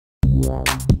Hello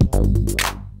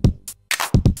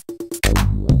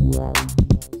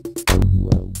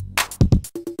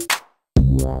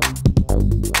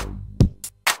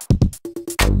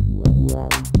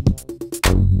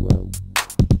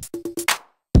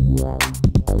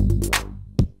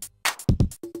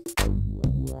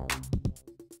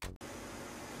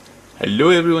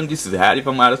everyone, this is Harry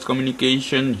from At&t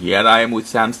Communication. Here I am with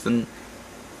Samsung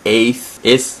Ace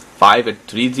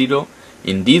S5830.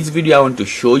 In this video I want to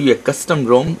show you a custom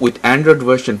ROM with Android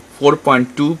version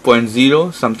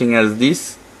 4.2.0, something as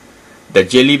this, the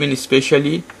jellybean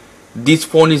especially. This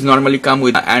phone is normally come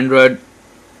with Android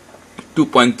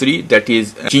 2.3, that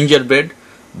is gingerbread,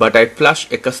 but I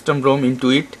flushed a custom ROM into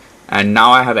it and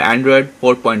now I have Android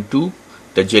 4.2,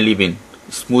 the jellybean,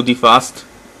 smoothie fast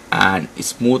and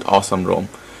smooth awesome ROM.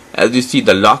 As you see,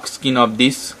 the lock skin of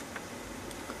this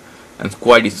is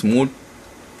quite smooth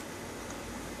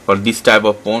for this type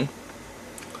of phone,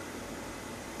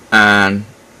 and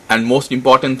most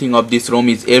important thing of this ROM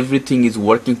is everything is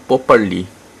working properly.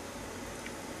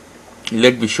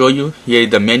 Let me show you. Here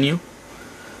is the menu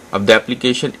of the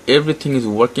application. Everything is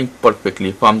working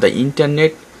perfectly, from the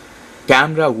internet,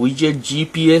 camera, widget,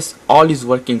 GPS, all is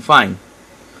working fine.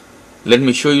 Let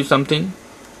me show you something.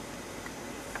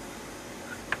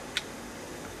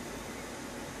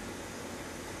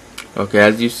 Okay,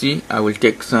 as you see, I will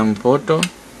take some photo of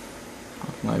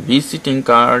my visiting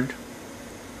card.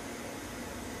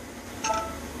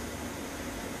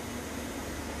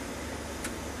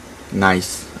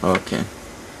 Nice. Okay.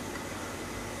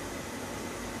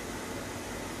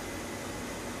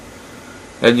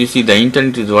 As you see, the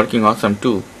internet is working awesome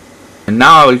too. And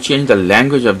now I will change the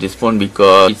language of this phone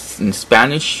because it's in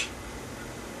Spanish,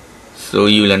 so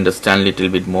you will understand a little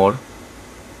bit more.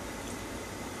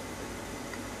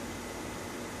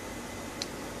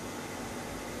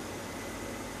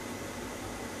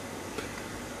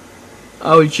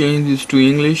 I will change this to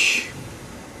English.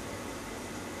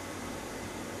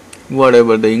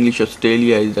 Whatever the English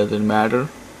Australia is, doesn't matter.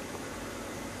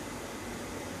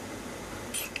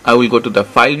 I will go to the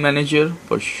file manager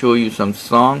for show you some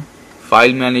song.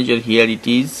 File manager, here it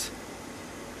is.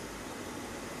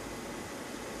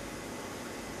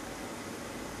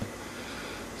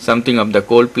 Something of the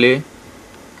Coldplay.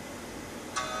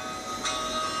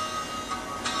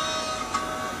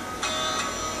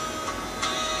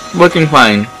 Working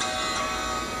fine.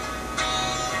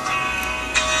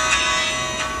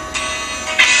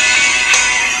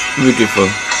 Beautiful.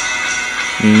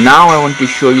 Now I want to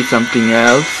show you something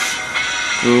else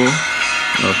too.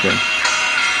 Okay.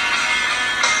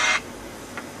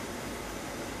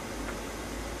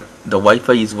 The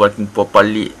Wi-Fi is working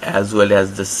properly, as well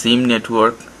as the SIM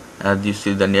network. As you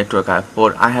see, the network I have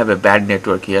 4. I have a bad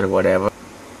network here, whatever.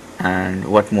 And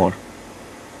what more?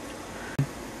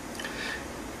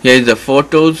 Here is the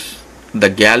photos, the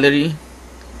gallery,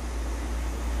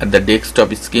 and the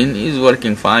desktop screen is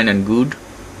working fine and good.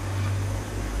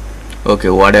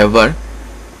 Okay, whatever.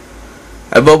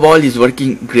 Above all is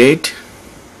working great.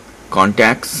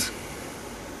 Contacts.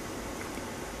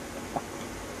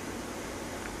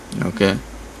 Okay.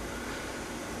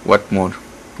 What more?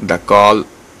 The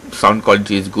sound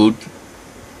quality is good.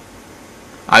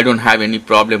 I don't have any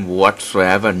problem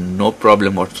whatsoever. No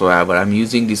problem whatsoever. I'm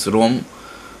using this ROM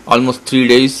almost 3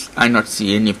 days. I not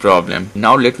see any problem.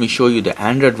 Now let me show you the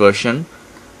Android version.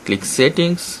 Click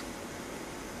settings,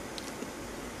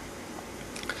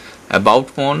 about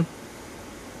phone,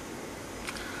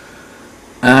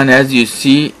 and as you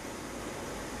see,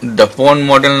 the phone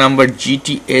model number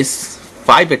GTS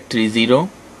 5830,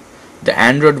 the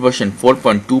Android version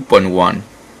 4.2.1.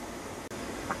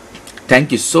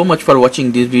 Thank you so much for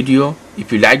watching this video.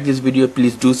 If you like this video,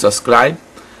 please do subscribe,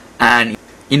 and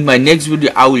in my next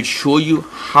video I will show you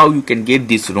how you can get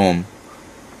this ROM,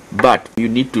 but you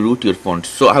need to root your phone.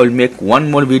 So I will make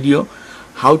one more video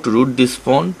how to root this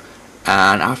phone,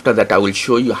 and after that I will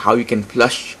show you how you can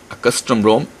flush a custom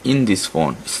ROM in this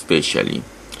phone especially.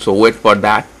 So wait for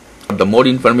that. For the more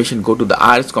information, go to the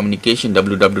At&t Communication,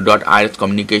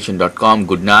 www.atcommunication.com.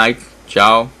 Good night.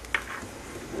 Ciao.